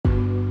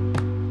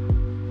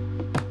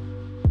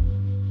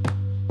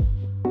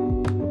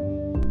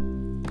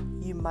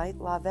might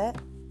love it.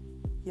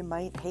 You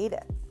might hate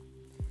it.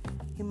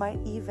 You might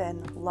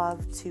even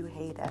love to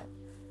hate it.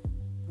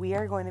 We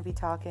are going to be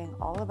talking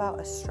all about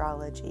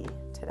astrology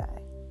today.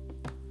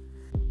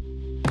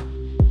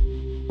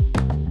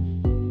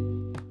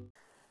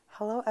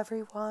 Hello,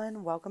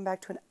 everyone. Welcome back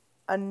to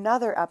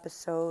another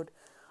episode,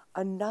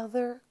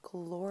 another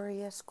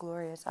glorious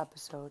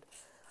episode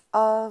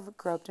of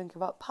Grow Up Don't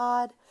Give Up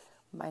Pod.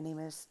 My name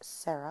is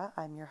Sarah.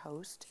 I'm your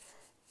host.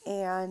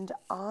 And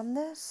on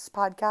this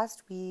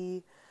podcast,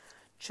 we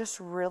just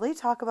really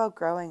talk about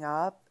growing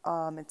up.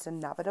 It's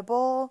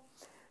inevitable,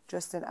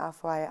 just an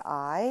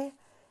FYI.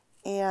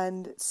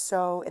 And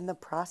so in the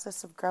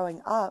process of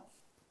growing up,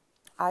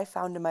 I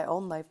found in my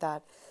own life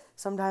that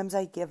sometimes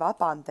I give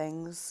up on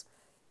things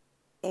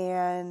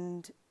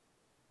and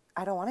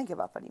I don't want to give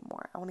up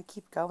anymore. I want to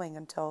keep going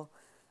until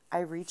I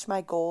reach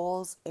my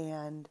goals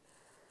and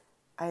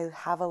I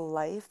have a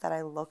life that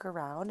I look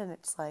around and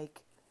it's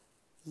like,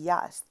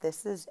 yes,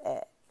 this is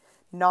it.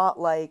 Not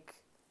like,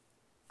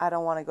 I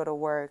don't want to go to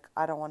work.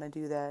 I don't want to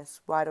do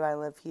this. Why do I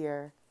live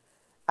here?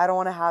 I don't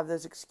want to have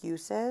those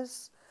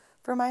excuses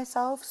for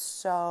myself.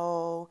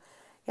 So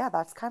yeah,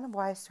 that's kind of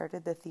why I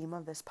started the theme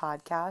of this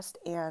podcast.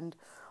 And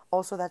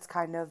also that's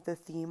kind of the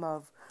theme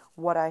of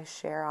what I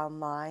share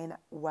online,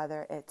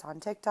 whether it's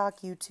on TikTok,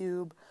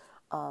 YouTube,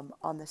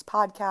 on this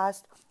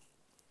podcast.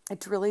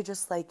 It's really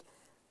just like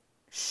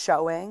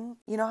showing,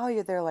 you know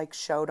how they're like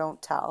show,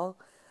 don't tell.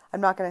 I'm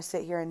not going to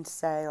sit here and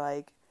say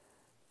like,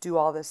 do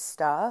all this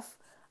stuff.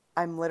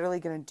 I'm literally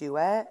going to do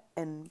it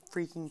and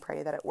freaking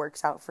pray that it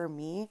works out for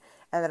me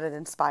and that it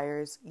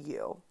inspires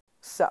you.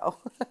 So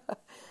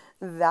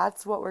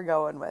that's what we're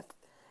going with.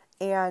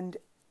 And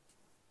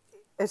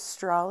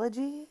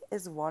astrology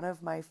is one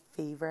of my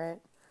favorite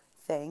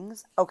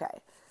things. Okay,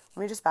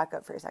 let me just back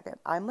up for a second.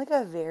 I'm like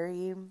a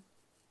very,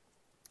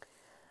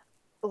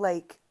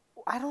 like,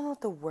 I don't know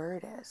what the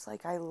word is.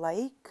 Like, I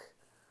like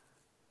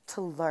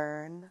to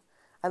learn.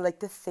 I like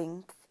to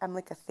think. I'm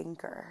like a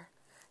thinker.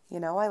 You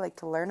know, I like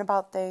to learn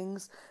about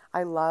things.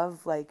 I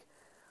love, like,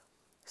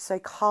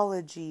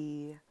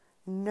 psychology,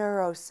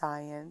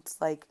 neuroscience.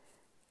 Like,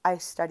 I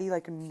study,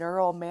 like,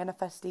 neural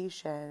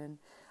manifestation,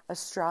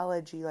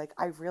 astrology. Like,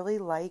 I really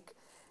like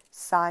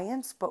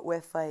science, but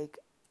with, like,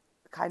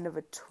 kind of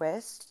a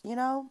twist, you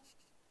know?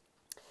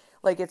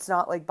 Like, it's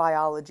not like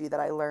biology that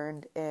I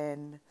learned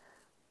in,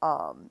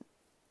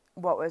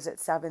 what was it,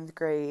 seventh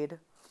grade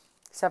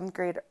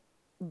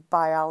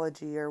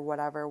biology or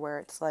whatever, where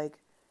it's like,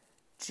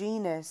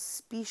 genus,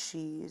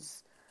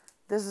 species,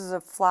 this is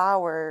a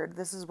flower,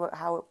 this is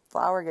how a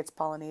flower gets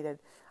pollinated.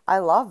 I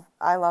love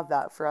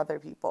that for other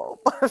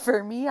people. But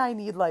for me, I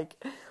need like,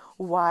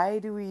 why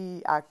do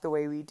we act the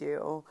way we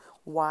do?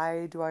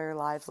 Why do our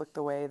lives look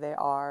the way they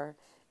are?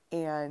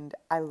 And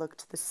I look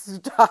to the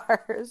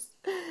stars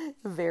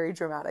very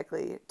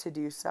dramatically to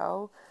do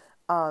so,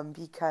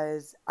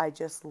 because I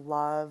just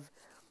love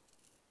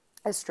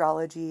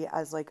astrology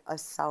as like a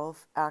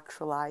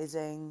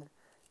self-actualizing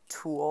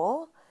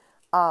tool.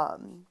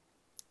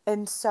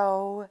 And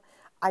so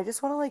I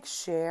just want to like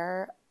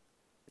share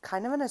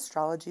kind of an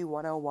astrology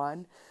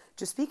 101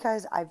 just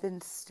because I've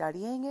been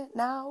studying it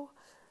now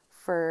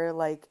for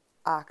like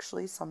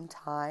actually some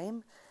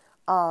time.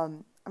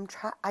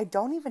 I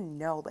don't even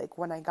know, like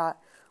when I got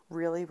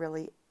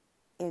really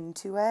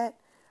into it.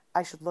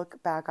 I should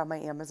look back on my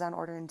Amazon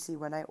order and see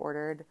when I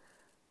ordered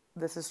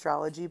this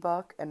astrology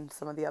book and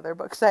some of the other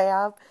books I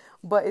have,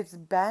 but it's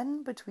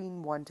been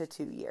between 1 to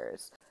 2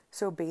 years.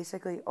 So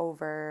basically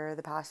over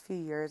the past few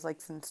years, like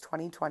since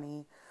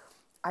 2020,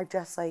 I've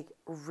just like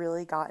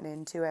really gotten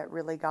into it,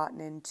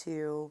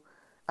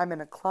 I'm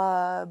in a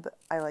club,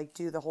 I like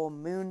do the whole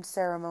moon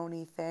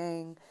ceremony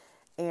thing,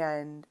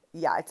 and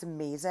yeah, it's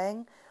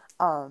amazing.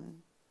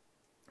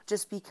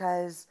 Just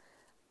because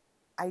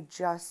I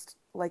just,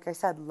 like I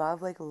said,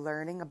 love like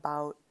learning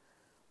about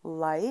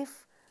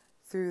life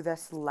through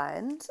this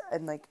lens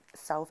and like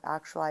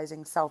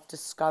self-actualizing,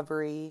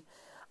 self-discovery,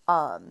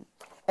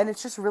 and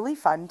it's just really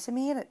fun to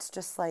me. And it's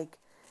just like,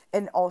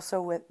 and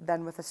also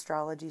with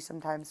astrology,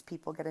 sometimes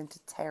people get into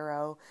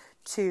tarot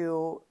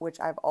too, which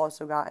I've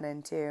also gotten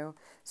into.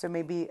 So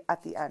maybe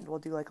at the end, we'll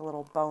do like a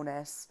little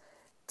bonus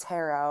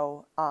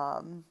tarot,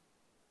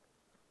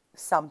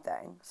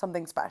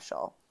 something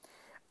special.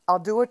 I'll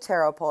do a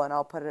tarot pull and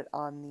I'll put it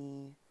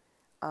on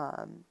the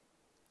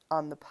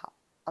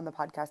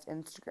podcast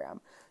Instagram.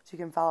 So you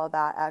can follow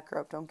that at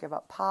Grow Up Don't Give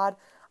Up Pod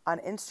on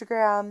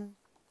Instagram.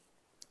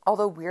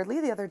 Although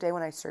weirdly, the other day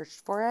when I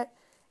searched for it,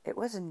 it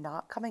was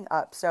not coming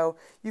up. So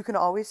you can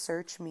always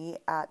search me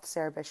at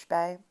Sarah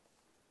Bishbay,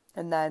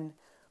 and then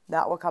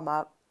that will come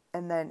up.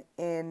 And then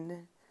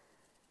in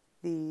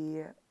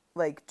the,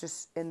 like,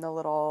 just in the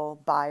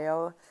little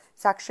bio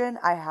section,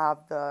 I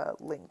have the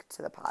link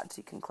to the pod. So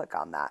you can click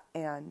on that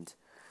and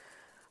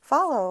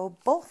follow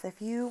both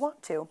if you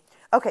want to.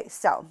 Okay,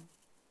 so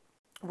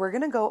we're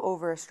going to go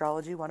over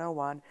Astrology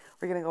 101.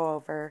 We're going to go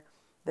over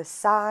the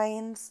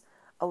signs,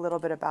 a little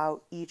bit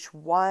about each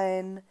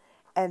one,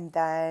 and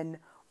then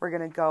we're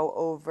going to go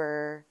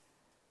over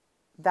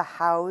the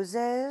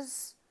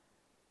houses,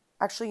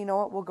 Actually, you know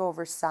what? We'll go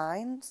over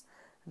signs,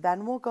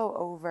 then we'll go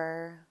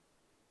over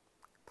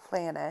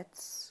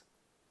planets,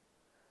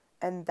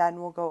 and then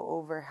we'll go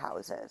over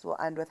houses. We'll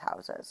end with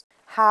houses.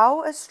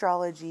 How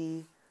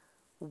astrology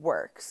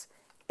works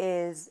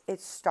is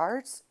it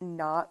starts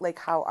not like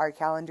how our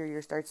calendar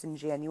year starts in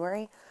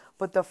January,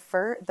 but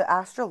the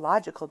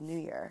astrological new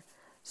year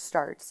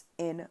starts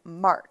in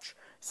March.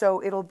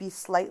 So it'll be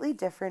slightly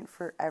different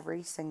for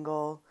every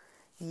single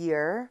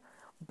year,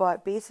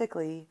 but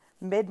basically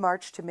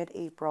mid-March to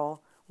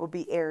mid-April will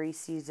be Aries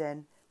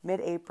season,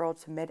 mid-April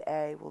to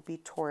mid-A will be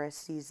Taurus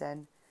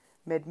season,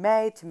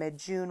 mid-May to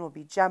mid-June will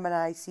be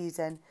Gemini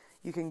season.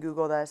 You can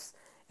Google this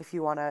if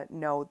you want to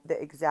know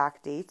the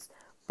exact dates.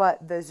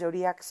 But the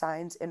zodiac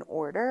signs in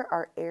order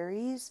are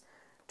Aries,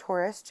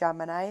 Taurus,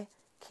 Gemini,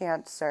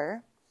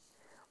 Cancer,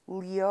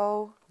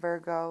 Leo,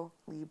 Virgo,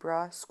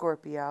 Libra,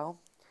 Scorpio,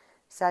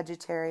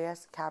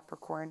 Sagittarius,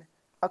 Capricorn,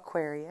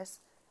 Aquarius,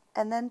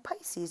 and then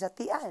Pisces at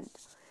the end.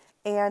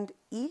 And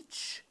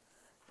each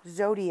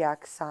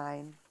zodiac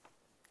sign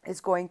is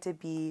going to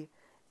be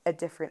a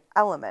different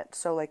element.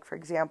 So like, for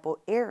example,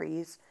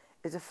 Aries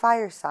is a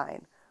fire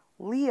sign.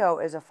 Leo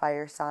is a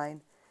fire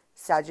sign.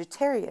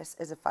 Sagittarius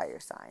is a fire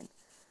sign.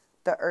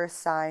 The earth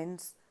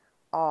signs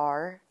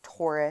are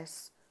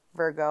Taurus,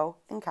 Virgo,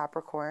 and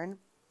Capricorn.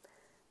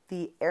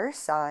 The air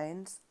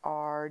signs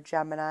are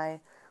Gemini,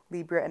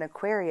 Libra, and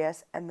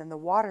Aquarius. And then the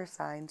water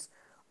signs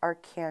are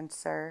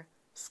Cancer,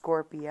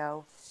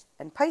 Scorpio,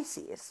 and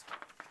Pisces.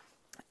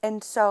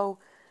 And so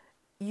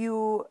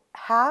you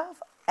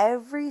have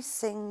every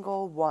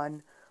single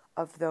one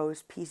of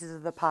those pieces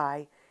of the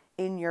pie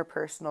in your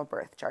personal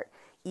birth chart.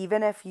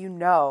 Even if you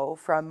know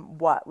from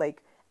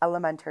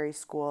elementary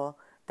school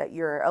that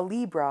you're a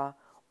Libra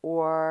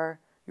or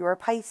you're a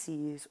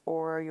Pisces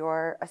or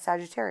you're a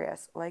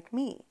Sagittarius like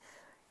me,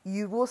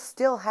 you will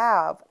still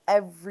have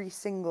every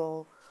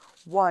single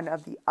one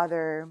of the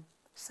other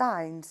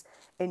signs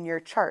in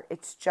your chart.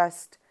 It's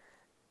just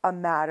a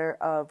matter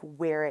of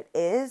where it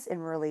is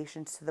in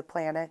relation to the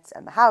planets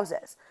and the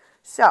houses.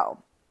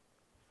 So,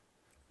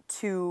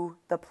 to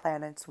the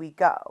planets we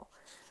go.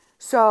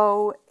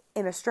 So,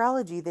 in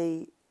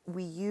astrology,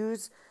 we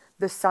use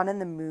the sun and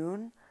the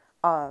moon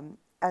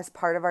as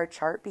part of our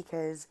chart,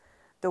 because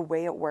the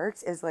way it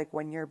works is like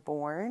when you're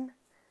born,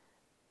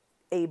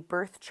 a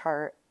birth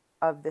chart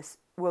of this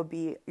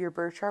your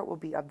birth chart will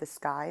be of the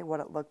sky, what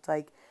it looked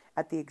like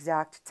at the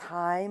exact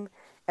time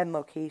and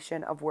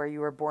location of where you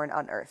were born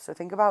on Earth. So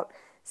think about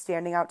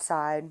standing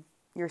outside,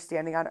 you're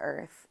standing on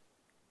Earth.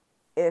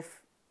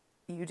 If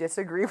you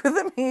disagree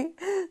with me,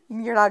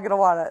 you're not going to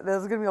want to,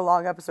 this is going to be a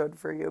long episode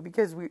for you,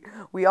 because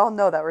we all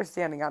know that we're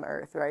standing on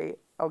Earth, right?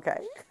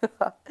 Okay.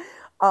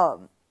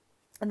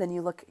 And then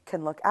you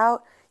can look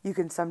out, you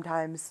can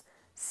sometimes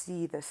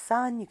see the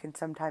sun, you can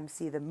sometimes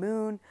see the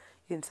moon,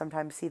 you can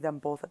sometimes see them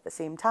both at the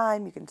same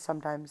time, you can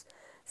sometimes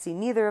see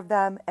neither of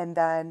them, and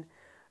then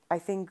I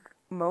think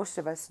most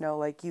of us know,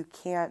 like, you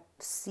can't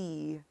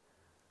see,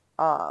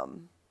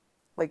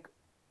 like,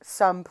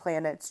 some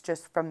planets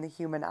just from the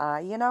human eye,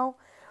 you know?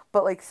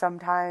 But, like,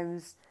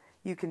 sometimes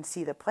you can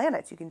see the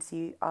planets. You can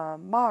see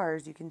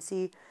Mars. You can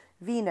see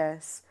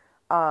Venus.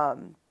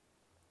 And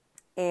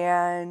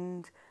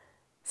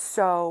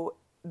so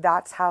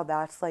that's how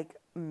that's, like,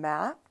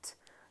 mapped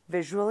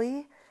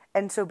visually.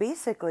 And so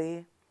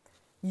basically,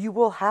 you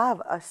will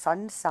have a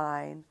sun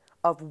sign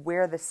of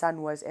where the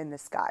sun was in the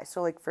sky.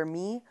 So, like, for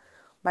me,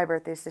 my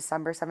birthday is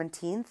December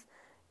 17th.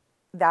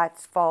 That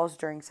falls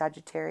during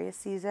Sagittarius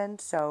season.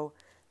 So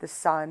the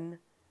sun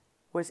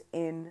was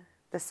in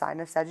the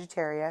sign of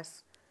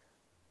Sagittarius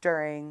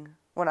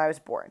when I was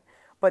born.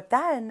 But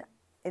then,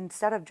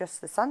 instead of just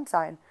the sun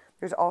sign,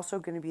 there's also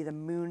going to be the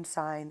moon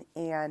sign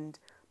and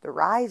the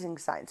rising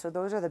sign. So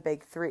those are the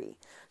big three.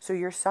 So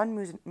your sun,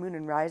 moon,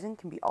 and rising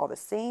can be all the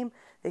same.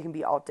 They can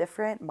be all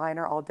different. Mine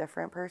are all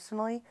different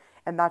personally.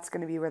 And that's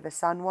going to be where the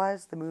sun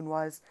was, the moon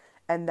was,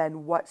 and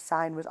then what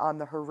sign was on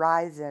the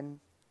horizon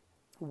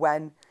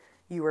when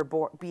you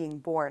were being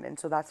born. And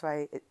so that's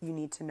why you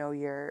need to know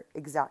your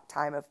exact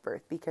time of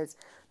birth, because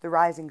the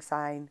rising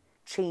sign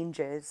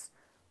changes,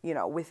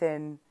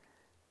 within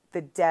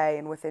the day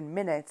and within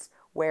minutes,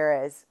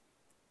 whereas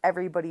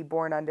everybody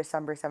born on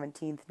December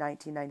 17th,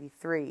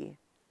 1993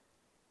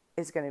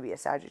 is going to be a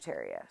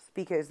Sagittarius,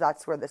 because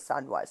that's where the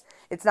sun was.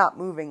 It's not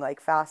moving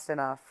like fast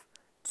enough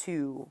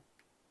to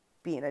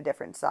be in a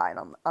different sign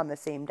on the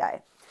same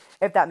day,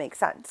 if that makes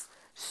sense.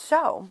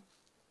 So,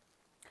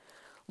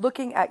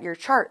 looking at your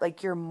chart,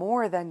 like, you're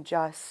more than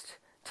just,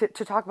 to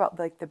talk about,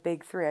 like, the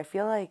big three. I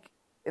feel like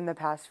in the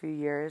past few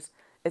years,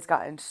 it's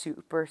gotten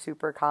super,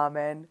 super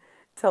common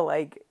to,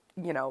 like,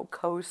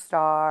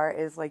 co-star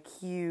is, like,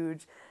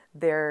 huge.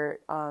 Their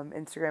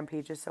Instagram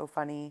page is so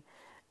funny.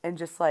 And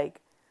just, like,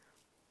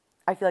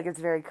 I feel like it's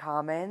very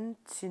common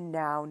to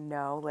now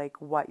know, like,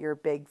 what your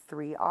big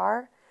three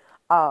are.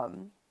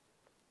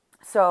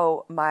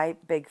 So my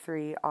big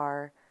three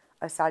are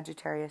a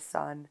Sagittarius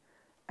sun,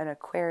 an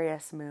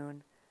Aquarius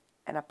moon,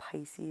 and a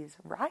Pisces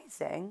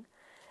rising.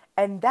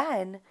 And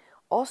then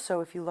also,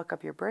 if you look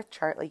up your birth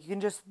chart, like, you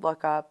can just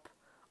look up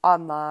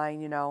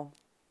online,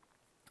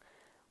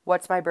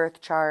 what's my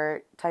birth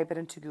chart, type it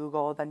into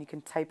Google, then you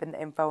can type in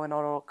the info and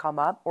it'll come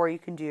up. Or you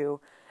can do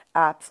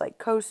apps like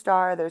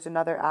CoStar. There's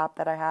another app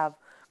that I have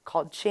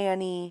called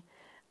Chani,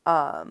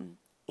 and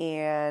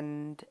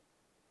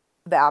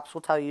the apps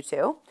will tell you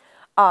too.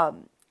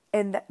 And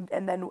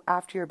then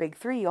after your big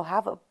three, you'll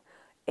have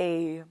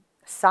a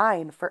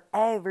sign for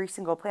every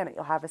single planet.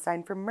 You'll have a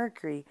sign for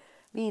Mercury,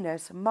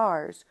 Venus,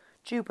 Mars,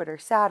 Jupiter,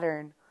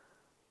 Saturn.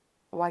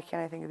 Why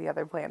can't I think of the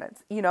other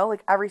planets?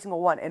 Like every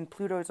single one. And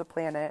Pluto is a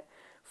planet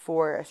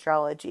for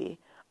astrology.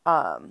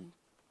 And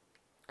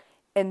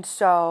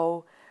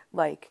so,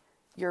 like,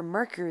 your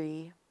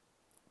Mercury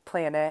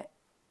planet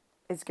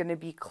is going to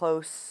be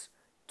close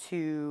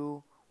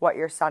to what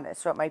your sun is.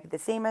 So it might be the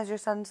same as your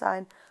sun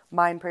sign.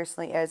 Mine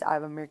personally is, I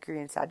have a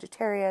Mercury in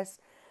Sagittarius.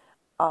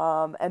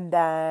 And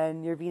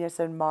then your Venus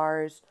and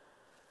Mars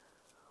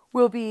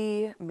will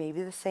be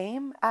maybe the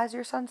same as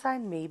your sun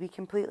sign, maybe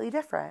completely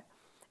different.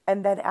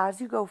 And then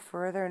as you go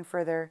further and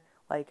further,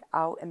 like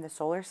out in the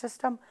solar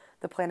system,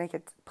 the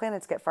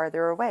planets get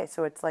farther away.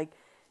 So it's like,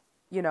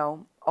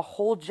 a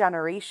whole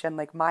generation,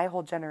 like my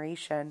whole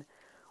generation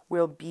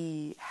will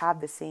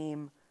have the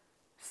same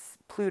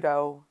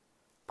Pluto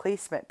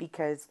placement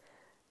because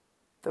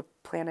the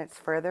planets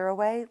further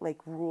away like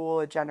rule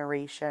a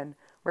generation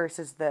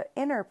versus the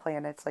inner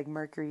planets like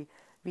Mercury,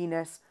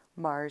 Venus,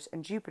 Mars,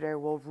 and Jupiter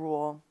will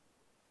rule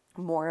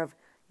more of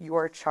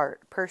your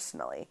chart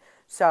personally.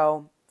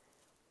 So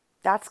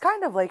that's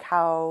kind of like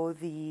how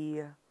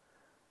the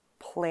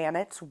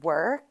planets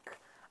work.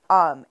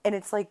 And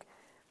it's like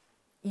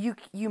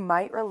you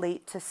might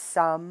relate to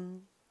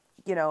some,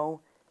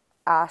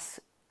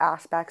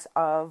 aspects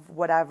of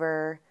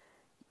whatever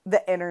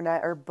the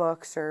internet or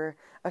books or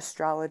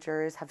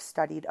astrologers have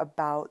studied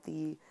about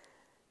the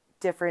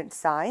different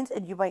signs,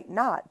 and you might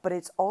not, but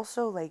it's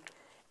also like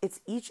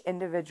it's each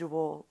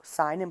individual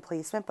sign and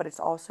placement, but it's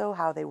also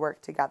how they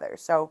work together.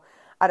 So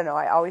I don't know,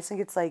 I always think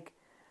it's like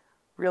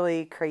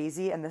really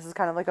crazy, and this is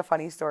kind of like a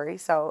funny story.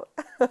 So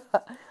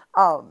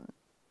I'm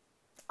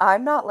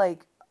not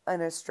like an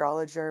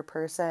astrologer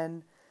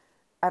person.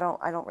 I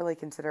don't really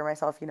consider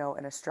myself,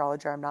 an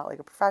astrologer. I'm not like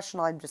a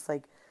professional. I'm just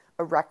like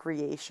a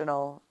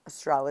recreational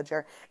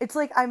astrologer. It's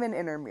like I'm in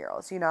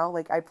intramurals,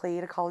 like I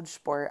played a college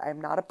sport. I'm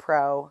not a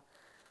pro,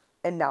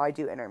 and now I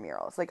do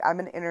intramurals. Like I'm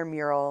an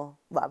intramural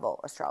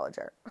level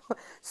astrologer.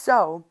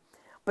 So,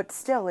 but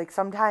still, like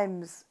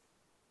sometimes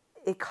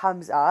it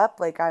comes up.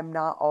 Like I'm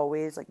not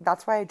always like,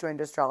 that's why I joined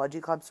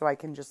astrology club, so I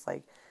can just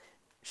like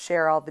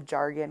share all the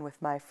jargon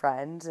with my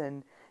friends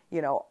and,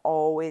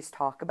 always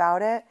talk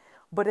about it.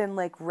 But in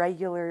like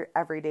regular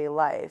everyday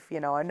life, I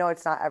know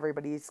it's not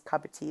everybody's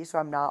cup of tea, so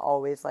I'm not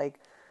always like,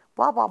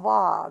 blah, blah,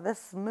 blah,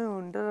 this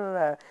moon, da, da,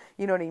 da.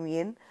 You know what I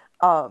mean?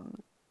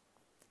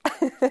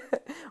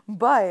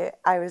 But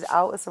I was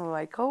out with some of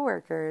my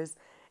coworkers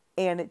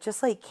and it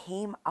just like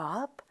came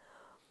up.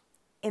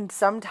 And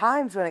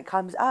sometimes when it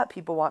comes up,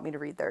 people want me to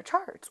read their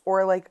charts,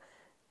 or like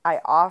I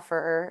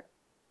offer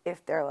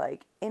if they're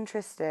like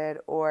interested,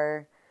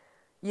 or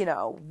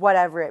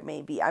whatever it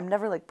may be. I'm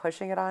never like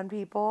pushing it on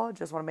people.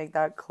 Just want to make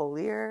that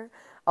clear.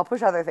 I'll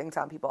push other things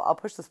on people. I'll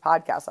push this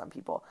podcast on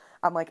people.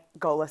 I'm like,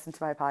 go listen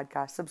to my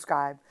podcast,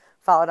 subscribe,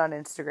 follow it on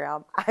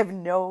Instagram. I have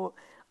no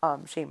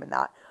shame in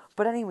that.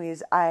 But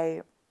anyways,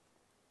 I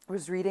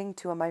was reading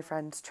two of my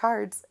friends'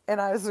 charts, and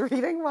I was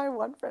reading my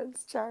one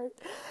friend's chart,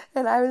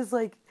 and I was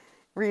like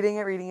reading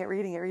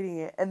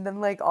it. And then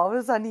like all of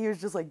a sudden he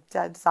was just like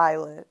dead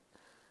silent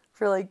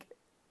for like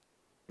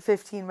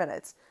 15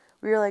 minutes.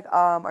 We were like,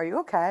 are you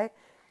okay?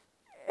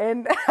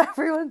 And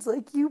everyone's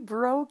like, you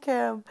broke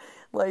him.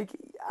 Like,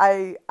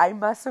 I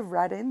must have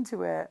read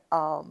into it.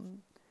 I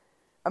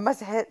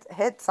must have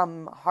hit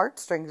some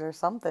heartstrings or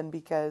something,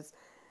 because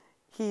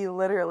he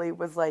literally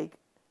was like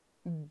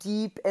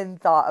deep in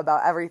thought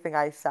about everything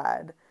I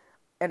said.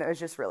 And it was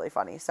just really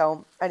funny.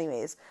 So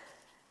anyways,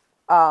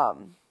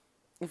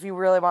 if you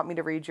really want me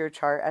to read your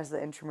chart as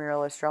the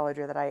intramural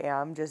astrologer that I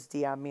am, just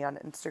DM me on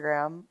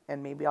Instagram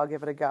and maybe I'll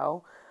give it a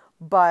go.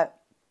 But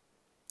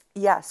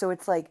yeah, so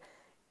it's like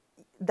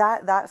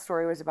that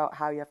story was about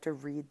how you have to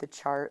read the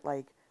chart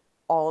like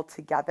all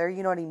together,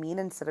 you know what I mean?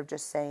 Instead of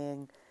just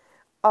saying,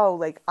 oh,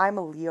 like I'm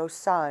a Leo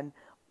sun,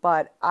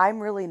 but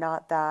I'm really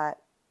not that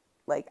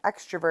like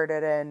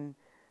extroverted and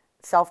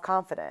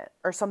self-confident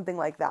or something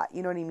like that.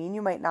 You know what I mean?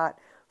 You might not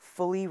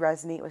fully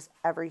resonate with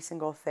every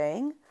single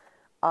thing,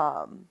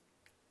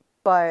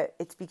 but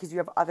it's because you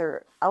have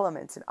other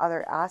elements and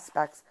other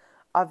aspects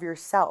of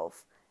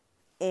yourself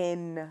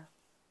in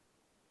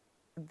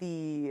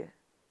the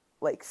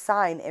like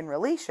sign in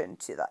relation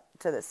to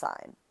the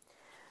sign.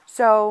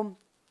 So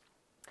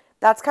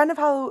that's kind of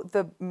how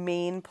the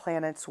main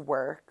planets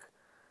work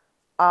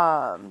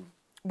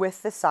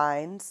with the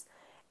signs.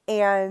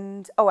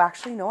 And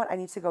actually, you know what? I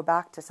need to go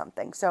back to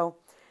something. So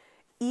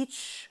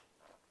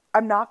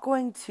I'm not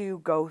going to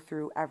go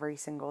through every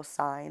single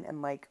sign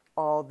and like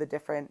all the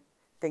different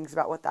things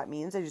about what that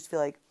means. I just feel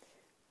like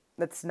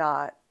that's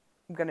not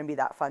going to be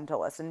that fun to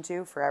listen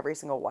to for every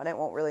single one. It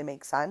won't really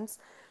make sense.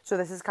 So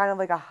this is kind of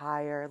like a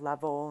higher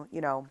level,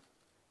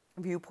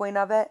 viewpoint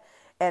of it.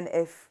 And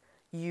if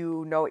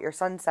you know what your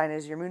sun sign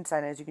is, your moon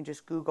sign is, you can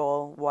just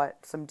Google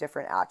what some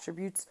different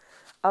attributes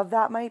of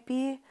that might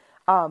be.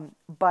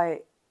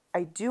 But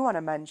I do want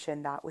to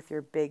mention that with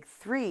your big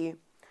three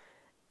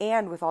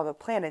and with all the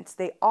planets,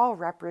 they all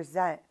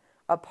represent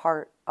a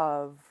part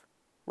of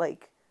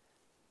like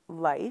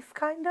life,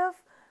 kind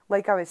of.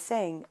 Like I was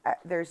saying,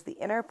 there's the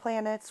inner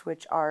planets,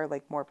 which are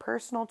like more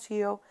personal to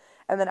you.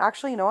 And then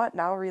actually, you know what?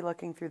 Now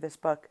re-looking through this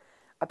book,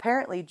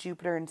 apparently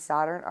Jupiter and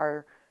Saturn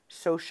are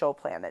social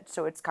planets.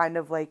 So it's kind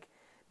of like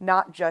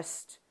not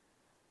just,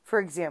 for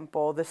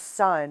example, the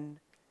sun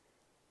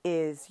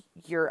is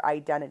your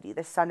identity.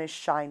 The sun is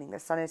shining. The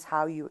sun is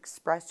how you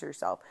express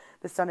yourself.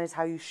 The sun is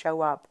how you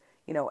show up,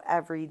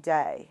 every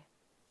day.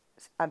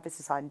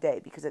 Emphasis on day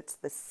because it's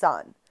the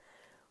sun.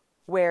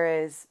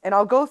 Whereas, and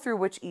I'll go through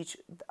which each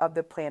of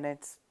the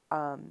planets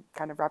kind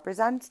of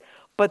represents,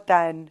 but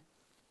then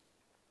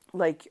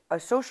like a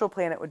social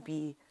planet would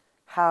be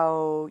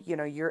how,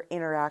 you're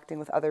interacting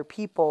with other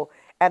people,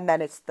 and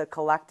then it's the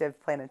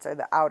collective planets or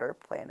the outer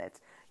planets,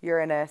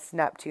 Uranus,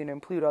 Neptune,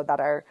 and Pluto, that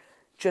are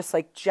just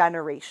like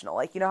generational.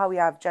 Like, how we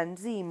have Gen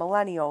Z,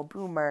 millennial,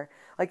 boomer,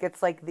 like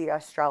it's like the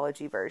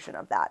astrology version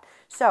of that.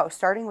 So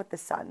starting with the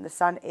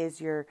sun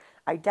is your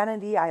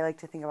identity. I like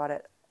to think about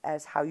it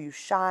as how you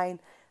shine,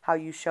 how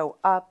you show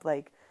up.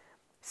 Like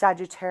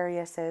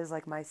Sagittariuses,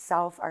 like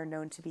myself, are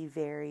known to be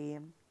very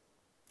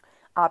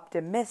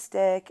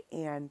optimistic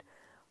and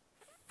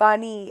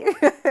funny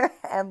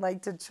and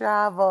like to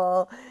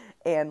travel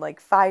and like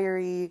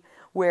fiery,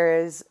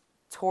 whereas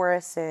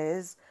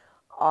Tauruses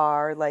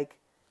are like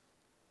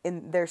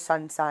in their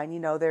sun sign,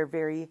 they're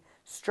very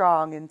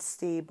strong and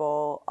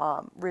stable,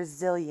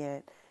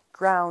 resilient,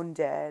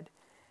 grounded,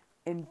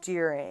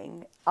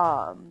 enduring,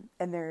 and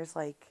there's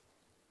like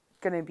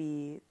going to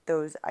be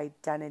those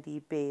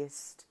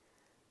identity-based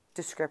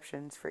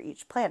descriptions for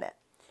each planet,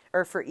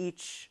 or for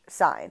each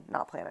sign,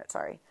 not planet,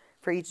 sorry,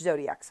 for each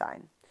zodiac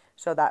sign.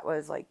 So that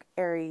was like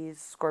Aries,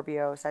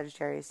 Scorpio,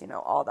 Sagittarius,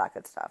 all that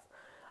good stuff.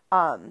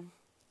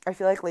 I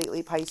feel like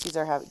lately Pisces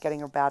are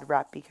getting a bad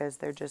rep because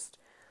they're just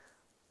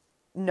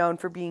known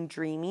for being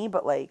dreamy,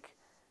 but like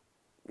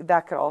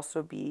that could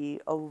also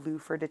be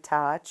aloof or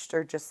detached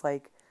or just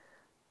like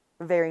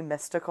very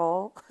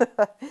mystical.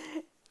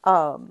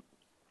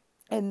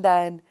 And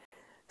then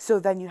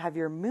you have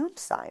your moon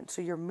sign.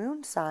 So your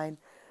moon sign,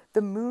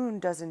 the moon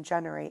doesn't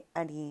generate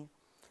any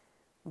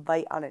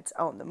light on its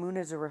own. The moon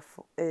is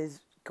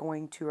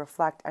going to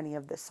reflect any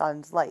of the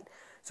sun's light.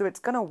 So it's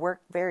going to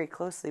work very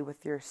closely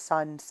with your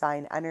sun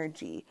sign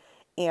energy.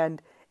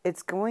 And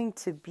it's going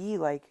to be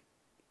like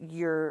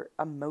your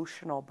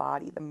emotional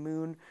body. The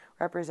moon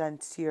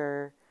represents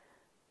your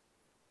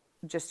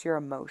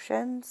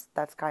emotions.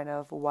 That's kind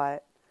of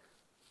what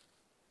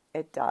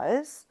it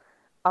does.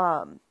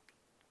 And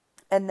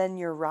then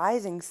your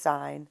rising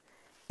sign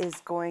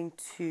is going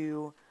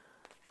to,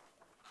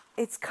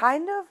 it's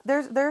kind of,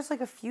 there's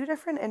like a few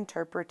different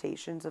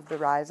interpretations of the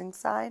rising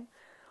sign.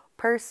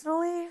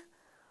 Personally,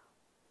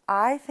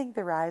 I think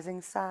the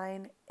rising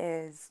sign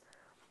is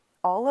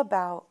all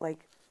about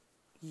like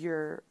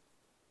your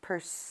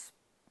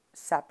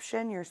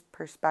perception, your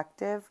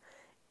perspective,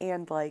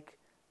 and like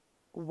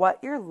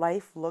what your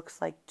life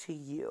looks like to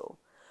you.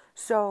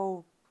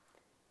 So,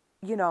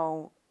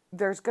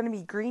 there's going to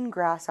be green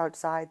grass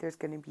outside. There's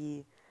going to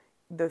be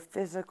the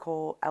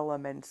physical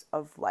elements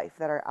of life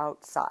that are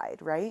outside,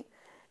 right?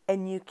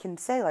 And you can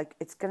say like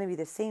it's going to be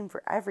the same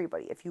for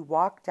everybody. If you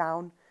walk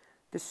down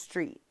the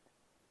street,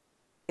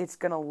 it's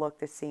going to look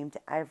the same to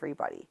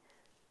everybody.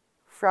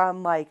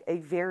 From like a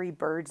very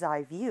bird's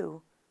eye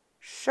view,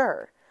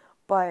 sure.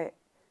 But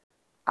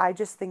I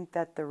just think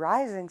that the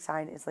rising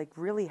sign is like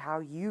really how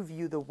you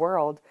view the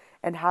world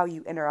and how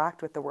you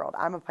interact with the world.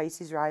 I'm a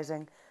Pisces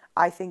rising.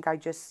 I think I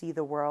just see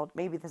the world.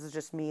 Maybe this is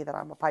just me that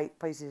I'm a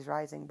Pisces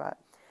rising, but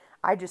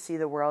I just see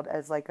the world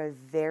as like a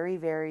very,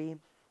 very,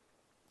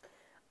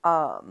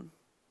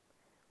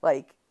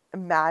 like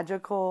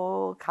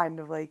magical kind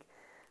of like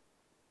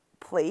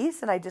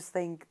place. And I just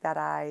think that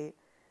I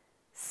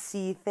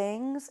see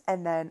things.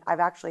 And then I've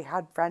actually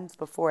had friends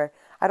before.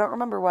 I don't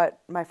remember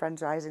what my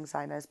friend's rising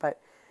sign is, but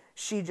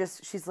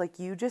she's like,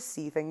 you just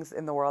see things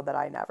in the world that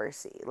I never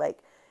see. Like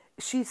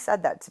she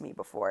said that to me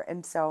before.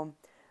 And so,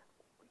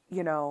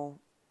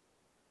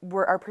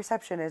 our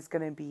perception is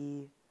going to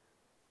be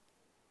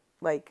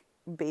like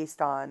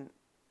based on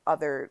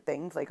other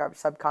things, like our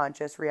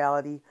subconscious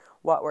reality,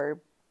 what we're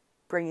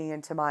bringing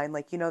into mind.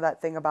 Like,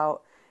 that thing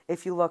about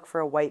if you look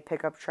for a white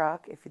pickup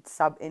truck, if it's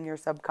in your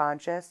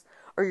subconscious,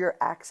 or your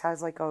ex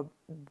has like a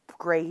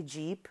gray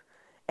Jeep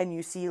and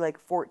you see like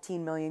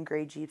 14 million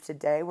gray Jeeps a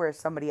day, whereas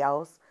somebody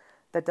else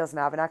that doesn't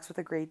have an ex with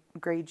a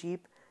gray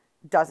Jeep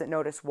doesn't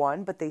notice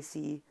one, but they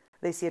see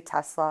a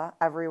Tesla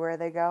everywhere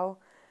they go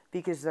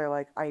because they're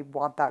like, I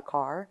want that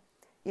car.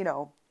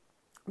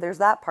 There's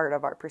that part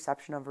of our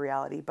perception of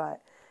reality,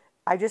 but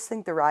I just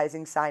think the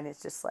rising sign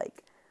is just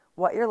like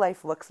what your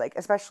life looks like,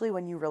 especially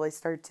when you really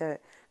start to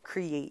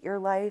create your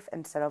life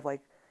instead of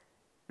like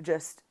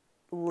just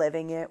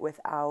living it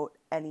without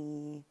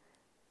any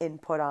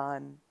input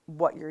on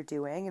what you're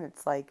doing. And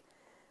it's like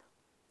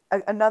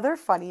another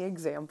funny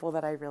example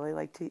that I really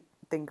like to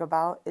think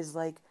about is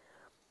like,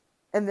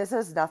 and this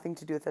has nothing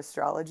to do with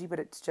astrology, but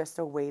it's just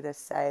a way to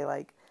say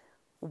like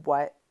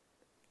what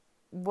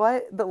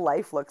the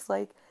life looks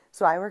like.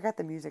 So I work at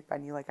the music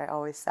venue, like I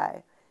always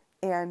say.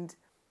 And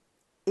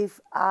if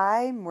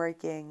I'm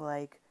working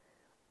like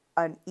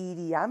an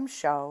EDM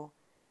show,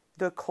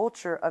 the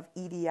culture of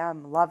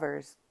EDM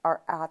lovers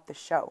are at the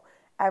show.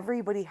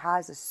 Everybody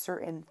has a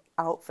certain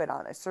outfit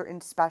on, a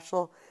certain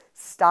special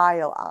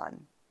style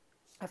on.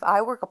 If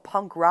I work a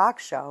punk rock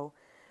show,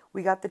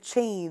 we got the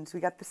chains, we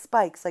got the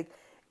spikes, like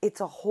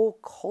it's a whole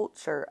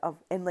culture of,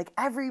 and like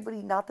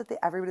everybody, not that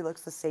everybody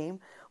looks the same,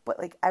 but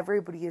like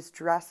everybody is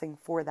dressing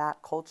for that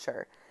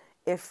culture.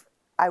 If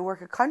I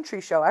work a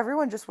country show,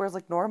 everyone just wears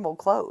like normal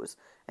clothes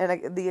and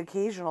like the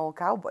occasional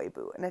cowboy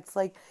boot. And it's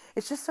like,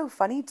 it's just so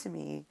funny to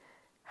me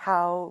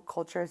how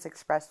culture is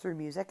expressed through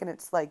music. And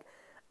it's like,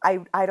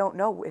 I don't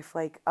know if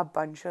like a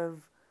bunch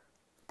of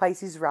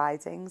Pisces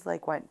risings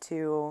like went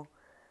to,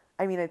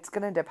 I mean, it's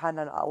going to depend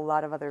on a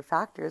lot of other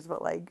factors,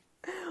 but like,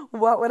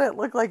 what would it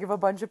look like if a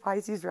bunch of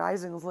Pisces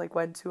risings like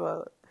went to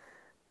a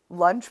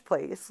lunch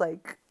place?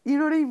 Like, you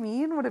know what I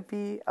mean? Would it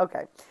be,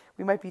 okay,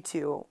 we might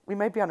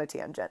be on a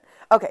tangent.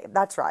 Okay,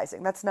 that's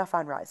rising. That's enough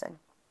on rising.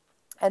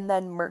 And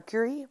then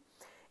Mercury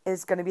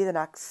is going to be the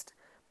next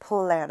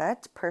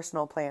planet,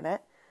 personal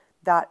planet.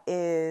 That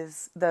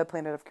is the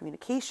planet of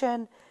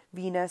communication.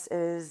 Venus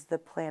is the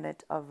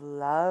planet of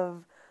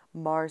love.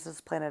 Mars is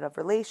planet of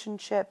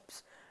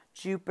relationships.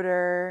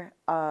 Jupiter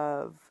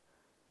of,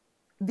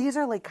 these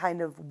are like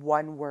kind of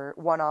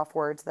one-off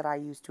words that I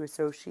use to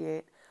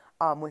associate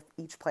with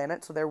each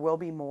planet. So there will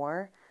be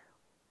more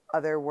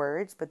other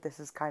words, but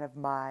this is kind of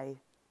my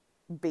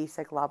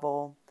basic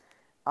level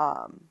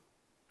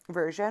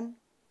version.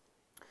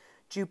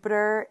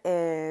 Jupiter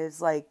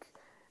is like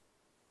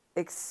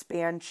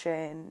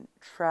expansion,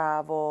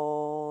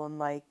 travel, and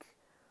like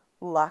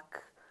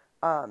luck.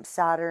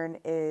 Saturn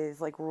is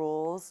like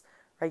rules,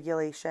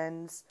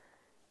 regulations.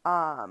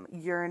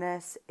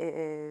 Uranus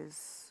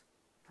is,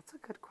 that's a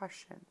good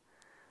question.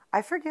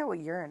 I forget what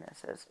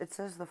Uranus is. It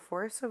says the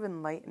force of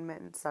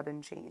enlightenment and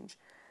sudden change.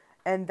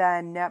 And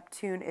then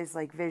Neptune is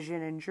like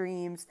vision and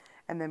dreams.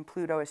 And then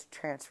Pluto is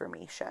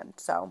transformation.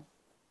 So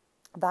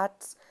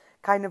that's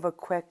kind of a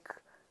quick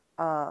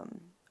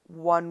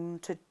 1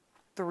 to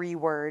 3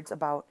 words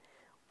about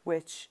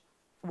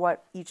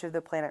what each of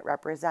the planet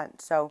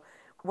represents. So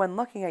when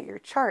looking at your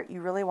chart,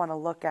 you really want to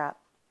look at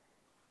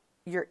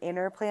your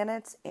inner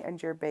planets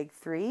and your big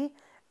 3,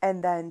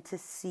 and then to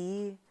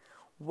see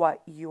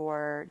what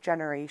your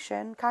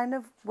generation kind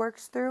of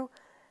works through,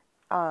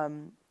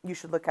 you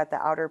should look at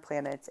the outer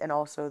planets and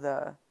also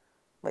the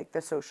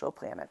social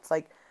planets.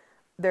 Like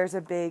there's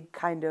a big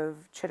kind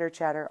of chitter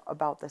chatter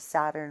about the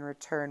Saturn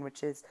return,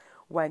 which is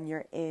when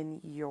you're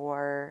in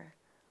your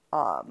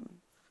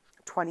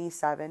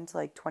 27 to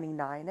like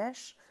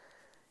 29ish,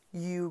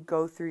 you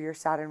go through your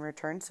Saturn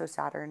return. So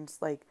Saturn's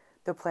like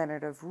the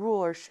planet of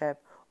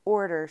rulership,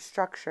 order,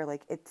 structure.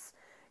 Like it's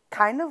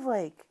kind of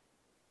like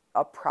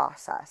a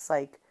process.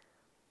 Like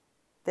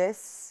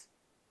this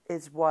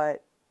is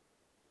what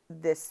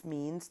this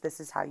means. This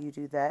is how you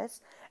do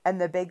this. And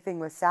the big thing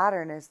with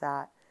Saturn is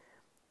that,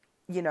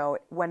 you know,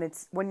 when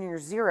you're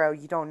 0,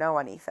 you don't know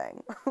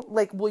anything.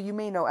 Like, well, you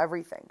may know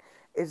everything.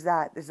 Is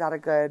that a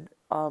good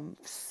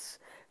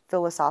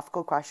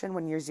philosophical question?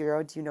 When you're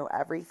 0, do you know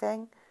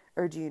everything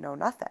or do you know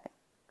nothing?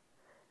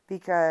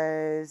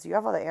 Because you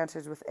have all the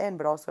answers within,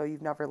 but also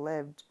you've never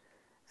lived,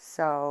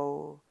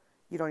 so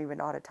you don't even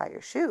know how to tie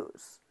your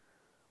shoes.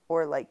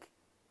 Or like,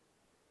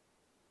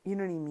 you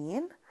know what I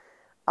mean?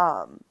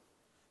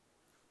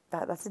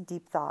 That's a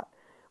deep thought.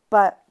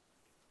 But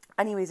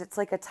anyways, it's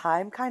like a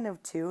time kind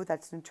of too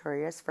that's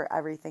notorious for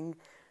everything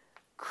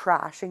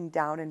crashing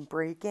down and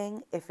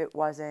breaking if it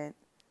wasn't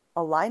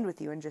aligned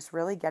with you and just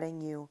really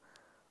getting you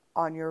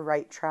on your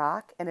right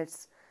track. And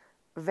it's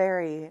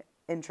very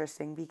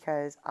interesting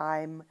because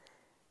I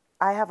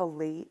have a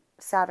late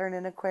Saturn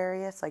in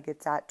Aquarius, like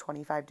it's at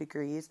 25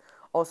 degrees.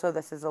 Also,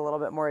 this is a little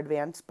bit more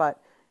advanced,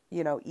 but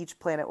you know, each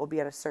planet will be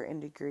at a certain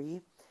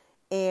degree.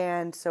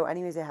 And so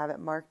anyways, I have it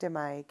marked in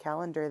my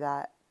calendar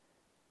that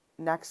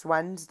next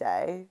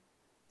Wednesday,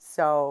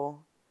 so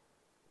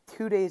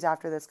 2 days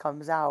after this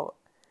comes out,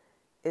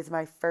 is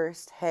my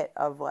first hit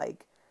of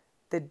like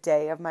the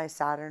day of my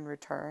Saturn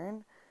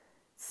return.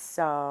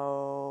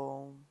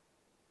 So,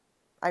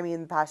 I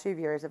mean, the past few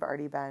years have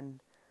already been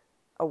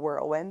a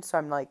whirlwind, so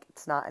I'm like,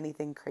 it's not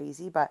anything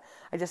crazy, but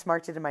I just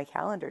marked it in my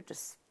calendar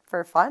just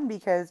for fun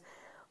because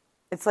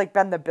it's like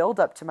been the build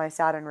up to my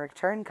Saturn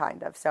return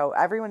kind of. So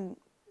everyone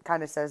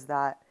kind of says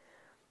that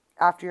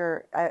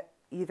after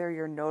either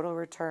your nodal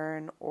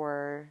return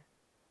or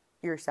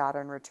your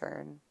Saturn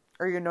return,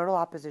 or your nodal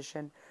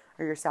opposition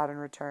or your Saturn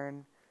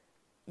return,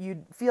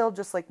 you feel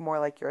just like more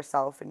like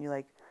yourself and you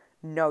like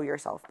know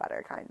yourself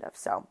better kind of.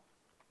 So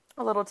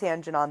a little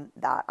tangent on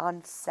that,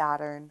 on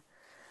Saturn.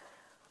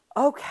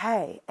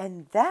 Okay,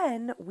 and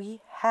then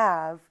we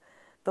have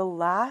the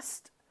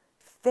last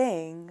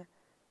thing,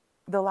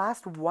 the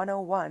last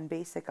 101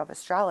 basic of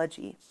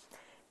astrology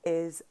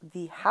is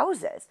the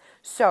houses.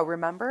 So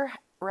remember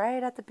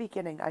right at the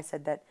beginning, I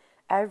said that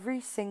every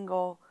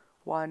single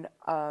one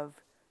of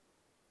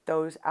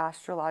those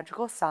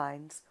astrological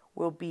signs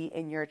will be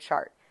in your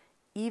chart,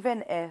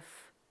 even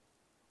if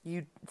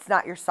it's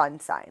not your sun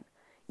sign.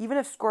 Even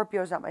if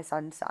Scorpio is not my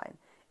sun sign,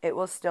 it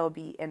will still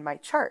be in my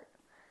chart.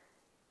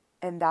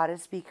 And that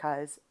is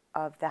because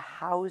of the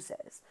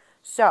houses.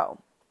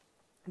 So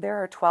there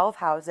are 12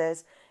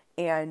 houses,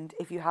 and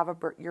if you have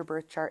your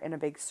birth chart in a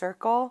big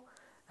circle,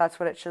 that's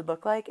what it should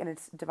look like, and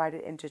it's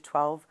divided into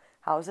 12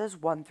 houses,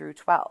 1 through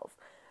 12.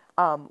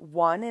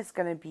 1 is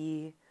going to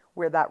be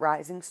where that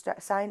rising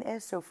sign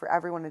is, so for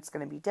everyone it's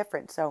going to be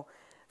different. So,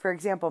 for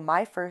example,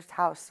 my first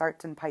house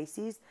starts in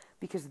Pisces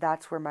because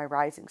that's where my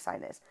rising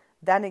sign is.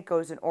 Then it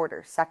goes in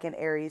order: 2nd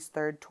Aries,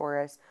 3rd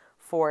Taurus,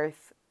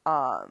 4th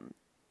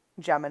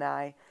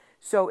Gemini.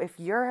 So if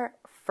your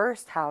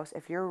first house,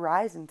 if your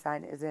rising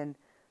sign is in,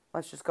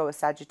 let's just go with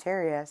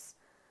Sagittarius,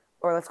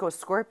 or let's go with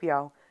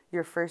Scorpio,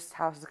 your first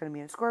house is going to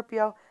be in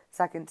Scorpio,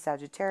 2nd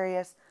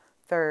Sagittarius,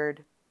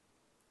 3rd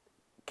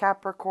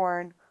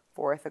Capricorn,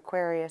 4th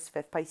Aquarius,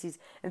 5th Pisces,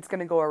 and it's going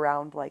to go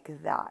around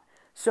like that.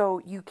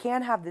 So you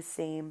can have the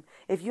same,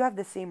 if you have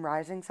the same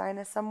rising sign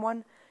as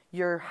someone,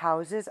 your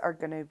houses are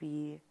going to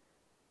be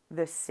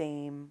the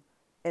same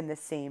in the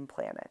same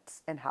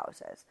planets and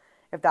houses,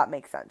 if that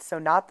makes sense. So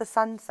not the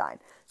sun sign.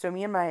 So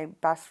me and my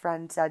best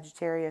friend,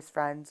 Sagittarius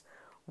friends,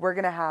 we're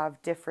going to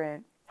have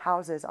different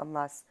houses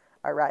unless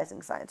our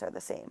rising signs are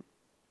the same.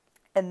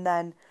 And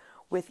then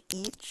with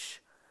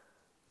each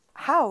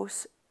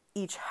house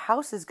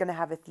is going to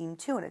have a theme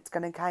too, and it's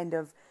going to kind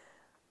of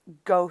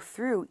go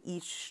through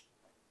each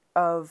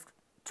of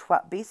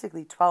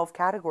basically 12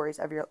 categories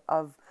of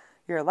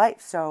your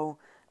life. So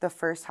the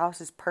first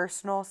house is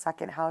personal,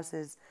 second house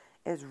is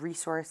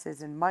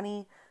resources and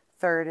money,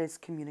 third is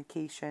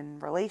communication,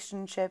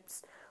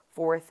 relationships,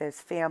 fourth is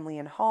family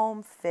and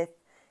home,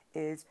 fifth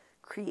is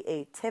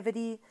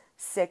creativity,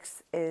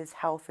 sixth is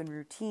health and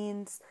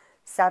routines,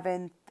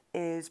 seventh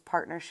is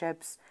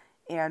partnerships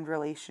and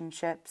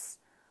relationships,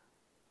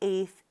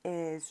 eighth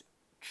is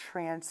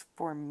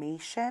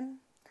transformation,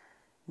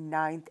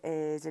 ninth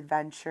is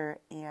adventure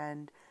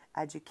and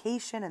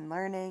education and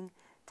learning,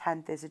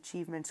 10th is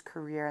achievements,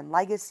 career and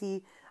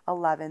legacy,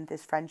 11th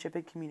is friendship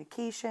and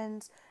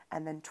communications,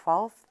 and then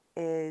 12th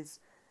is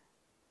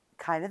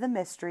kind of the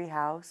mystery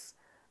house,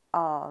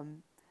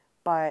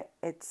 but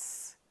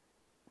it's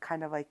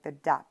kind of like the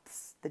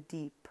depths, the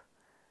deep,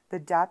 the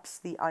depths,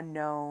 the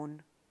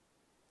unknown.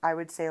 I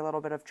would say a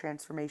little bit of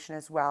transformation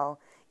as well,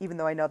 even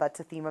though I know that's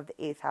a theme of the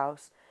 8th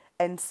house.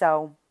 And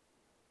so,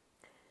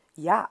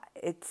 yeah,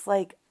 it's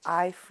like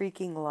I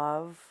freaking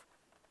love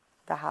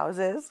the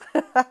houses.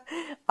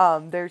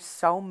 There's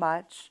so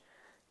much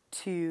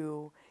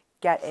to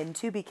get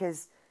into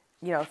because,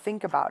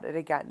 think about it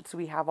again. So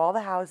we have all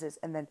the houses,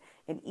 and then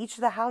in each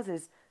of the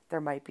houses,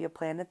 there might be a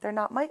planet, there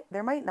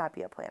might not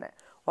be a planet.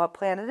 What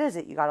planet is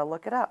it? You got to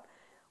look it up.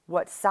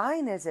 What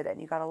sign is it in?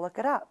 You got to look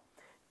it up.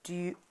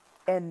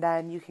 And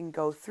then you can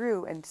go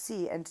through and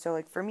see. And so,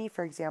 like for me,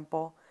 for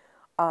example,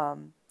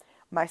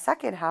 my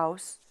second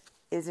house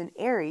is in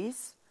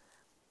Aries,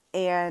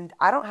 and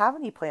I don't have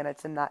any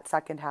planets in that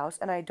second house,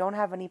 and I don't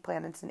have any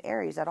planets in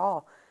Aries at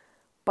all.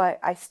 But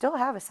I still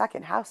have a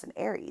second house in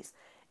Aries.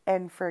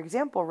 And for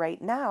example,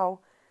 right now,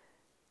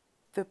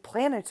 the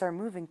planets are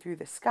moving through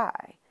the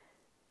sky,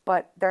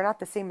 but they're not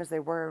the same as they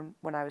were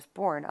when I was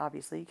born,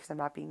 obviously, because I'm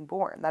not being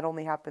born. That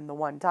only happened the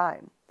one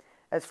time,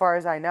 as far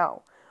as I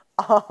know.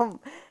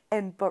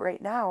 But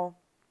right now,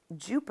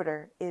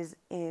 Jupiter is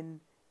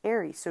in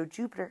Aries. So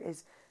Jupiter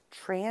is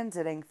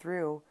transiting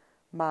through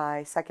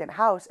my second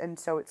house, and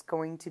so it's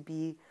going to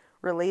be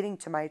relating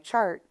to my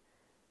chart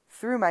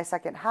through my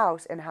second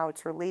house and how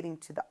it's relating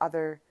to the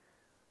other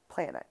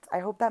planets. I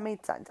hope that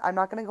made sense. I'm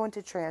not going to go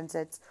into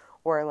transits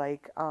or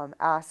like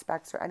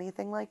aspects or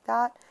anything like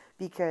that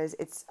because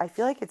I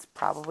feel like it's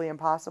probably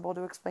impossible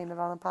to explain it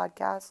on a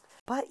podcast.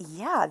 But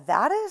yeah,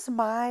 that is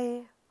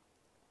my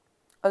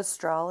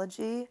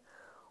astrology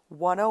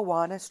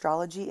 101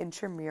 astrology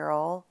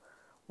intramural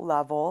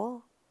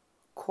level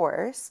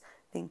course.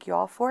 Thank you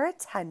all for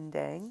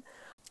attending.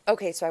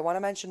 Okay, so I want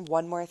to mention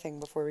one more thing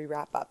before we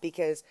wrap up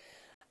because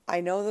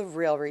I know the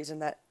real reason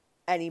that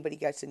anybody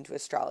gets into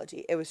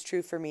astrology. It was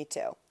true for me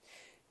too.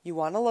 You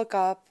want to look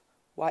up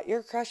what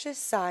your crush's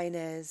sign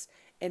is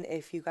and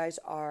if you guys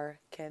are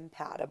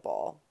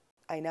compatible.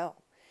 I know.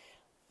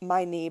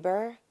 My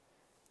neighbor,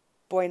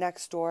 boy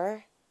next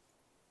door,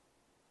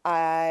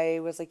 I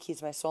was like,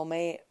 he's my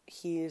soulmate.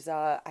 He's,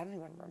 I don't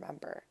even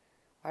remember.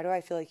 Why do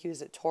I feel like he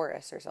was a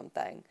Taurus or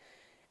something?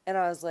 And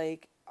I was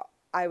like,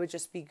 I would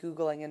just be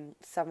Googling in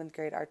 7th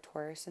grade, are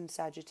Taurus and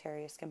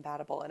Sagittarius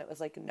compatible? And it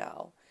was like,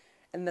 no.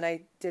 And then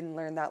I didn't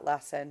learn that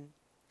lesson.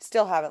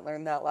 Still haven't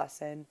learned that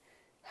lesson.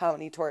 How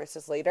many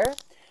Tauruses later?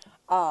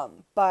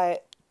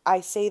 But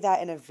I say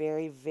that in a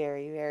very,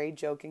 very, very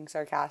joking,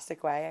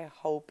 sarcastic way. I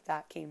hope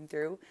that came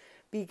through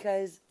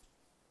because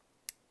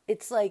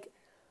it's like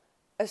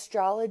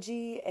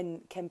astrology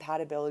and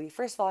compatibility.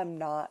 First of all, I'm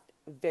not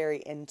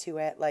very into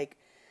it. Like,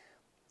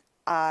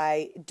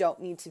 I don't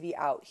need to be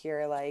out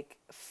here like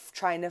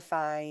trying to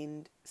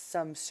find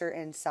some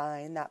certain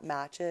sign that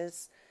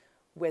matches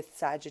with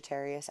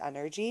Sagittarius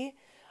energy.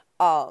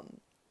 Um,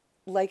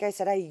 like I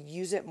said, I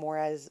use it more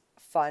as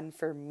fun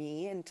for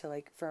me and to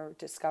like for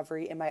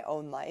discovery in my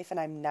own life. And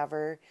I'm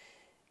never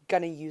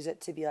gonna use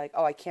it to be like,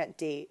 oh, I can't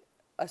date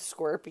a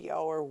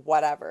Scorpio or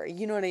whatever.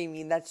 You know what I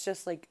mean? That's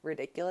just like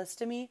ridiculous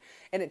to me.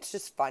 And it's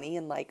just funny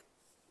and like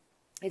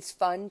it's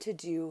fun to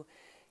do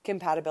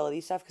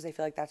compatibility stuff because I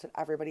feel like that's what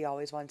everybody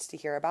always wants to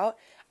hear about.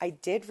 I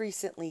did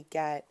recently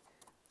get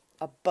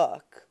a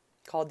book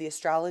called The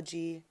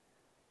Astrology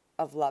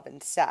of Love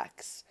and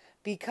Sex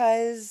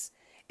because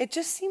it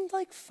just seemed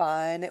like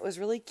fun. It was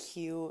really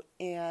cute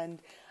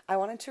and I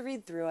wanted to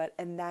read through it.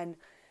 And then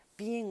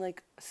being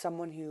like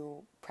someone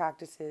who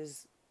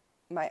practices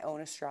my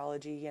own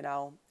astrology, you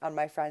know, on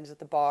my friends at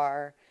the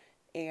bar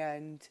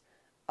and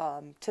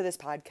to this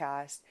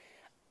podcast,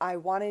 I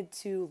wanted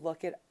to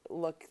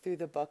look through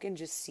the book and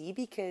just see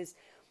because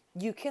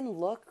you can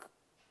look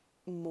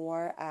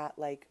more at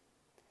like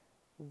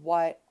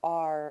what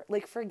are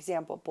like for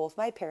example, both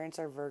my parents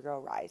are Virgo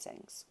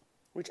risings,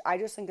 which I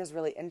just think is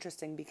really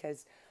interesting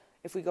because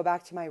if we go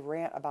back to my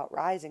rant about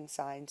rising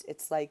signs,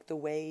 it's like the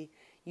way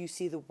you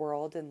see the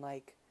world and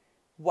like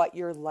what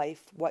your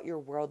life, what your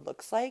world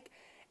looks like.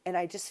 And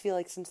I just feel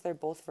like since they're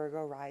both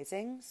Virgo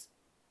risings,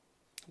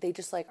 they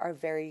just like are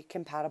very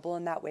compatible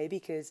in that way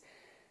because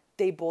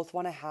they both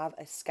want to have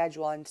a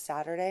schedule on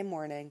Saturday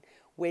morning,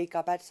 wake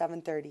up at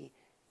 7:30,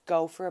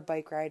 go for a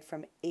bike ride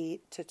from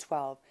 8 to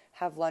 12,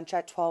 have lunch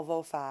at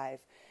 12:05,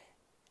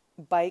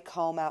 bike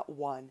home at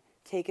 1,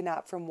 take a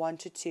nap from 1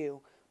 to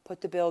 2,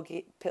 put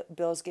the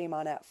Bills game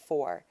on at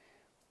 4,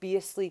 be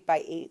asleep by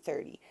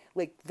 8:30.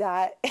 Like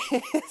that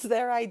is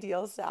their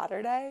ideal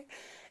Saturday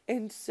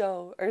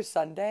or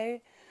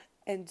Sunday.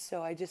 And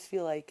so I just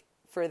feel like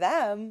for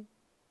them,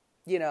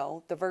 you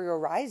know, the Virgo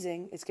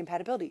rising is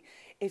compatibility.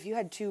 If you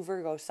had two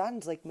Virgo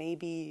suns, like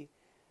maybe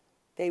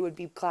they would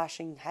be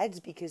clashing heads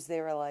because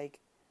they were like,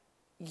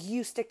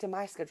 you stick to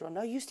my schedule.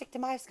 No, you stick to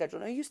my schedule.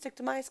 No, you stick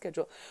to my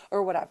schedule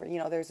or whatever. You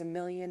know, there's a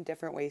million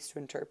different ways to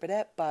interpret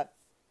it, but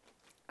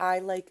I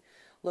like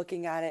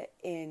looking at it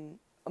in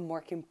a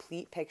more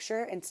complete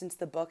picture. And since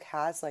the book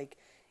has like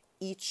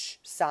each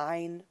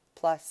sign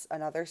plus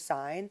another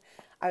sign,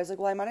 I was like,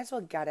 well, I might as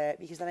well get it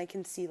because then I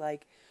can see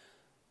like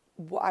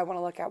I want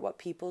to look at what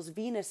people's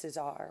Venuses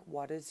are.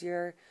 What is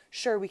your,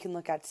 sure, we can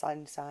look at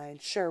sun sign.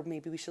 Sure,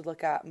 maybe we should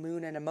look at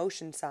moon and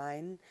emotion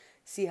sign,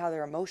 see how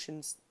their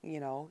emotions, you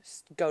know,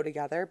 go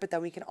together. But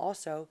then we can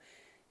also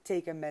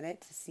take a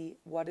minute to see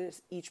what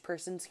is each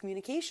person's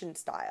communication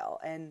style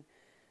and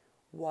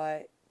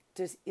what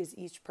is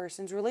each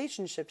person's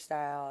relationship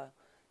style.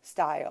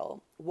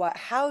 What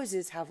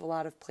houses have a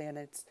lot of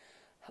planets?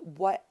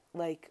 What,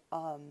 like,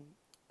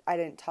 I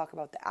didn't talk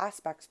about the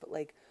aspects, but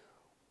like,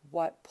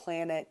 what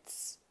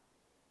planets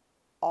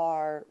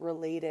are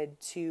related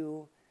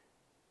to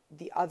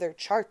the other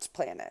charts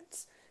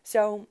planets.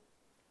 So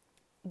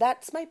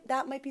that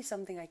might be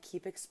something I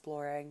keep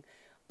exploring,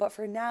 but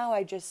for now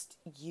I just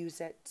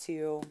use it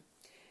to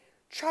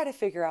try to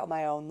figure out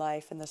my own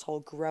life and this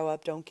whole grow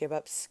up, don't give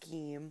up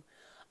scheme.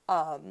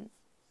 And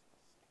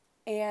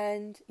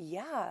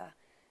yeah,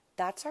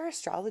 that's our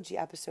astrology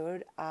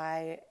episode.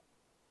 I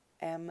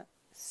am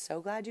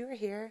so glad you were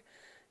here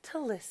to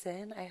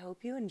listen. I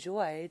hope you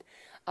enjoyed.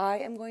 I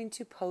am going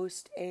to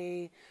post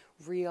a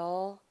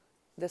reel.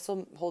 This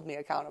will hold me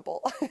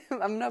accountable.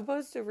 I'm going to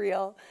post a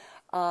reel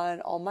on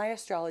all my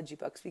astrology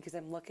books because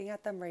I'm looking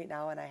at them right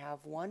now and I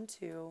have 1,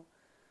 2,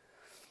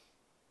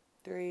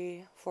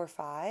 3, 4,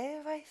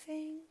 5, I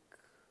think.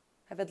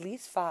 I have at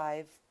least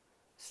 5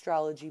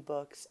 astrology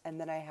books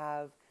and then I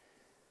have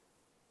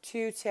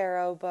 2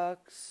 tarot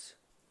books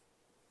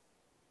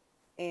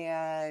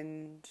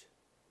and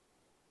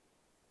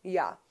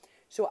yeah.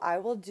 So I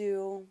will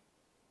do,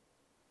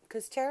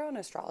 because tarot and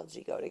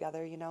astrology go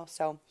together, you know,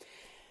 so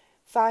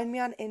find me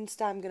on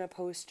Insta. I'm going to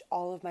post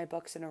all of my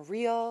books in a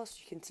reel so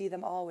you can see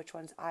them all, which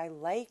ones I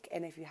like.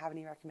 And if you have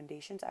any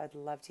recommendations, I would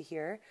love to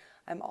hear.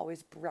 I'm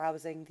always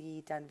browsing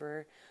the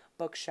Denver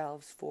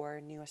bookshelves for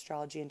new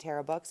astrology and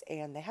tarot books,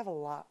 and they have a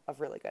lot of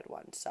really good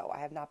ones, so I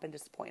have not been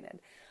disappointed.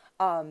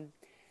 And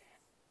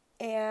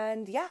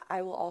yeah,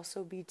 I will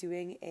also be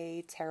doing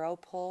a tarot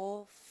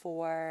pull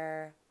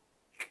for,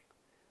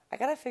 I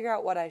gotta figure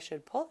out what I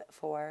should pull it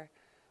for.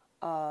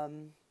 I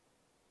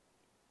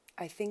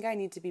think I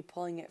need to be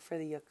pulling it for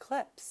the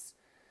eclipse.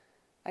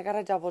 I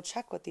gotta double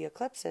check what the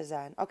eclipse is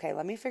in. Okay,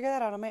 let me figure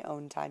that out on my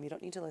own time. You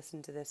don't need to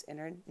listen to this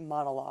inner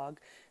monologue,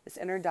 this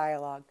inner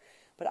dialogue.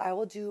 But I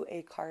will do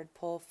a card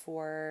pull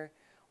for,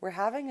 we're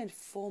having a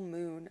full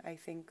moon, I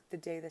think, the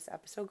day this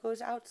episode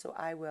goes out. So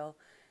I will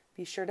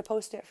be sure to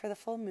post it for the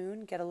full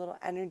moon, get a little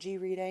energy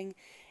reading.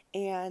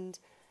 And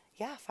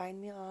yeah,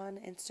 find me on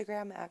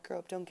Instagram at Grow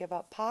Up Don't Give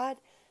Up Pod.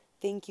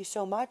 thank you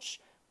so much.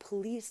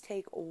 Please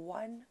take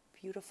one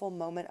beautiful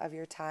moment of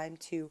your time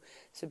to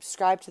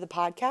subscribe to the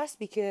podcast,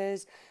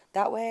 because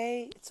that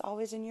way it's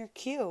always in your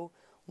queue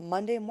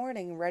Monday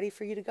morning, ready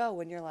for you to go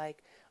when you're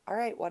like, all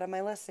right, what am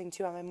I listening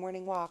to on my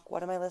morning walk?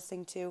 What am I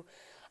listening to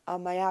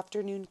on my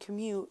afternoon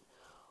commute?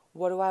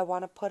 What do I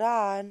want to put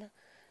on?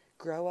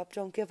 Grow Up,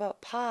 Don't Give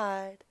Up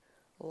Pod,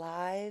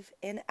 live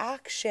in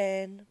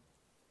action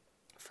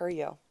for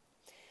you.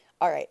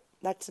 All right,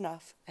 that's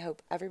enough. I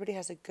hope everybody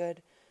has a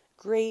good,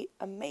 great,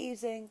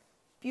 amazing,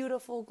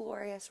 beautiful,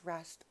 glorious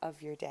rest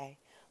of your day.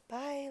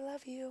 Bye.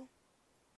 Love you.